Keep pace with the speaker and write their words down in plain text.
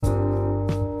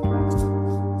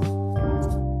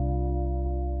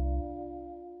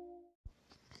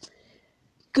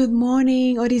Good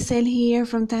morning, Odisel here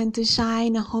from Time to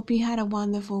Shine. I hope you had a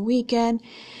wonderful weekend.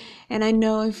 And I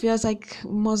know it feels like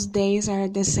most days are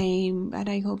the same, but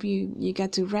I hope you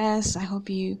get to rest. I hope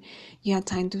you had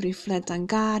time to reflect on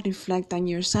God, reflect on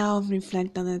yourself,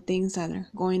 reflect on the things that are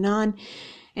going on,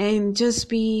 and just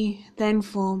be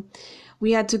thankful.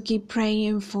 We had to keep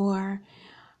praying for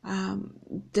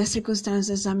the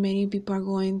circumstances that many people are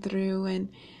going through,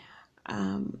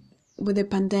 and with the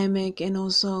pandemic, and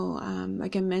also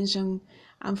like I mentioned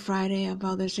on Friday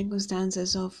about the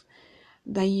circumstances of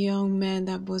the young man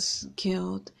that was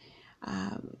killed.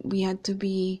 We had to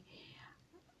be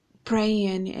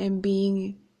praying and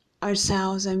being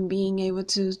ourselves and being able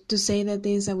to say the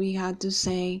things that we had to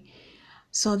say,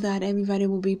 so that everybody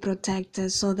will be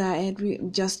protected, so that every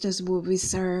justice will be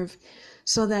served,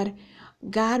 so that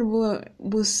God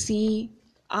will see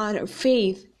our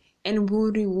faith and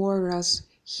will reward us.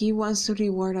 He wants to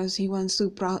reward us. He wants to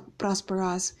prosper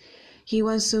us. He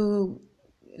wants to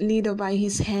lead us by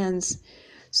His hands.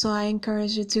 So I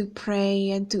encourage you to pray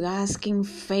and to ask in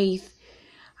faith,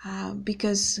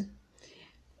 because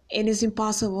it is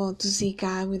impossible to see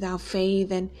God without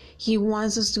faith, and He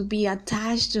wants us to be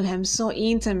attached to Him so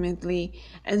intimately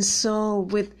and so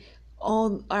with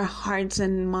all our hearts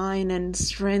and mind and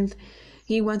strength.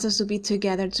 He wants us to be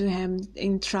together to Him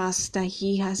in trust that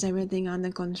He has everything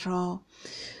under control.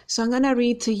 So I'm going to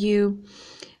read to you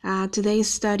today's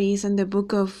studies in the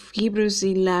book of Hebrews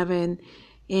 11,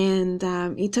 and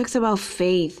it talks about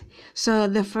faith. So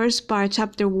the first part,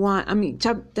 chapter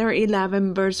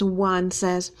 11, verse 1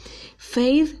 says,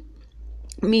 faith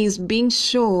means being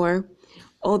sure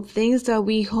of things that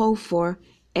we hope for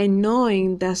and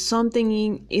knowing that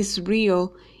something is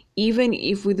real even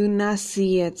if we do not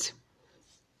see it.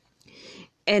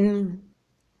 And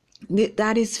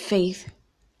that is faith.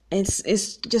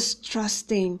 It's just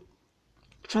trusting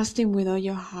with all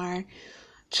your heart,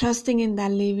 trusting in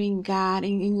that living God,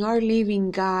 in our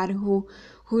living God who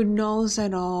knows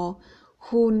it all,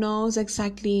 who knows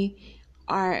exactly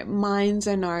our minds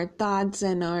and our thoughts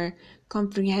and our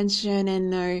comprehension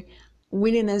and our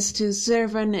willingness to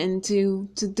serve and to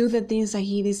do the things that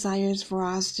He desires for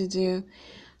us to do.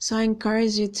 So I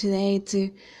encourage you today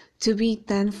to be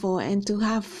thankful and to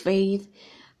have faith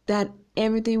that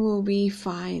everything will be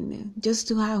fine. Just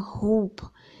to have hope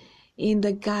in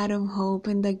the God of hope,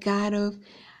 in the God of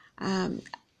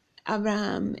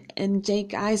Abraham and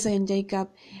Isaac and Jacob,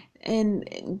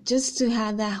 and just to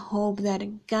have that hope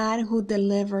that God who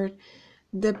delivered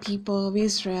the people of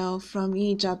Israel from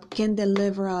Egypt can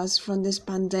deliver us from this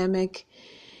pandemic,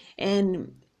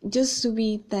 and just to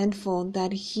be thankful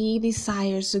that He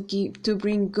desires to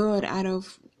bring good out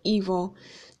of evil,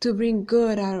 to bring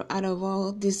good out of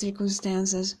all these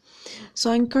circumstances.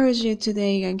 So I encourage you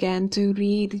today again to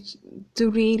read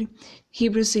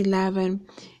Hebrews 11,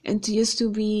 and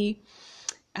to be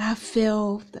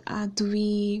filled, to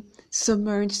be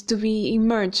submerged, to be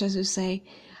immersed, as you say,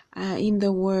 in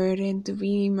the Word, and to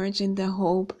be immersed in the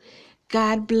hope.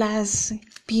 God bless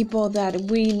people that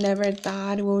we never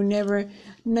thought, or never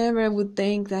would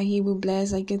think that He would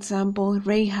bless. Like example,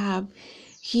 Rahab,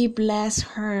 He blessed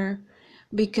her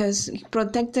because He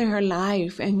protected her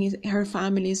life and her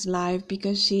family's life,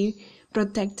 because she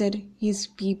protected His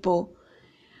people.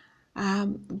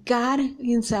 God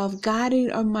Himself, God,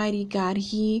 Almighty God,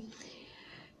 He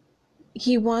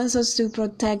wants us to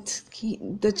protect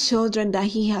the children that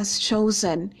He has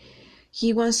chosen.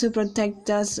 He wants to protect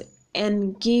us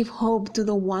and give hope to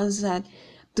the ones that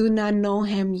do not know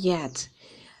Him yet.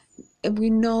 We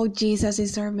know Jesus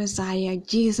is our Messiah.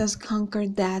 Jesus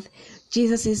conquered death.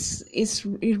 Jesus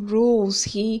he rules.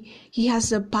 He has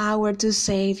the power to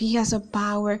save. He has the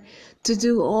power to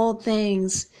do all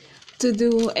things, to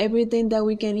do everything that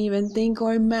we can even think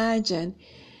or imagine.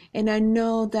 And I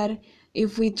know that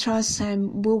if we trust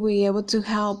Him, we'll be able to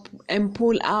help and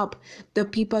pull up the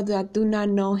people that do not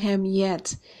know Him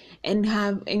yet, and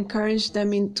have encouraged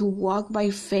them to walk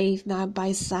by faith, not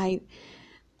by sight,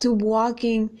 to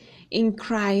walking in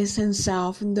Christ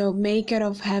Himself, the maker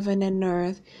of heaven and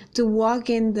earth, to walk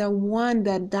in the one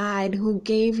that died, who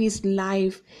gave His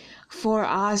life for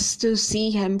us to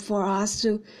see Him, for us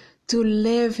to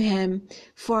live Him,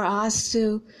 for us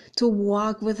to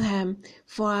walk with Him,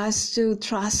 for us to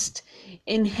trust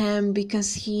in Him,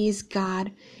 because He is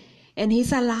God. And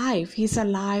He's alive. He's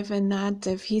alive and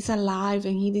active. He's alive,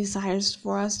 and He desires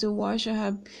for us to worship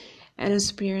Him in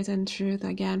spirit and truth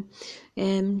again.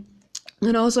 And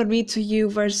also read to you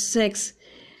verse 6.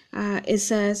 It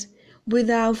says,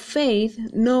 without faith,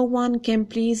 no one can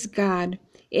please God.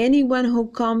 Anyone who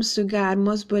comes to God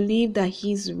must believe that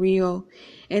He is real,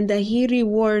 and that He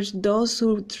rewards those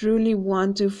who truly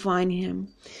want to find Him.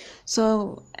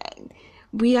 So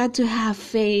we have to have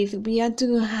faith. We have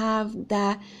to have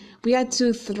that. We have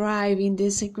to thrive in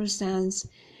this circumstance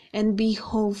and be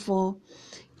hopeful.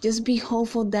 Just be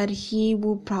hopeful that He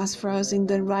will prosper us in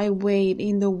the right way,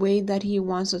 in the way that He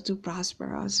wants us to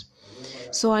prosper us.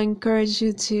 So I encourage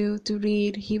you to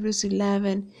read Hebrews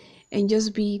 11 and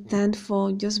just be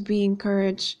thankful, just be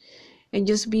encouraged, and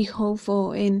just be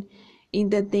hopeful in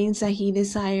the things that He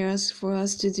desires for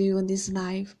us to do in this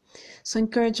life. So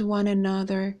encourage one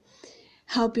another,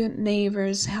 help your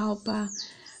neighbors, help our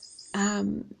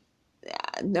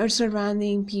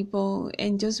surrounding people,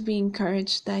 and just be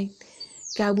encouraged that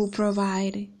God will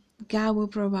provide. God will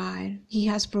provide. He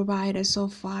has provided so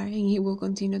far, and He will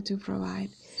continue to provide.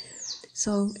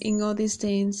 So in all these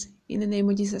things, in the name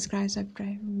of Jesus Christ, I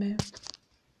pray. Amen.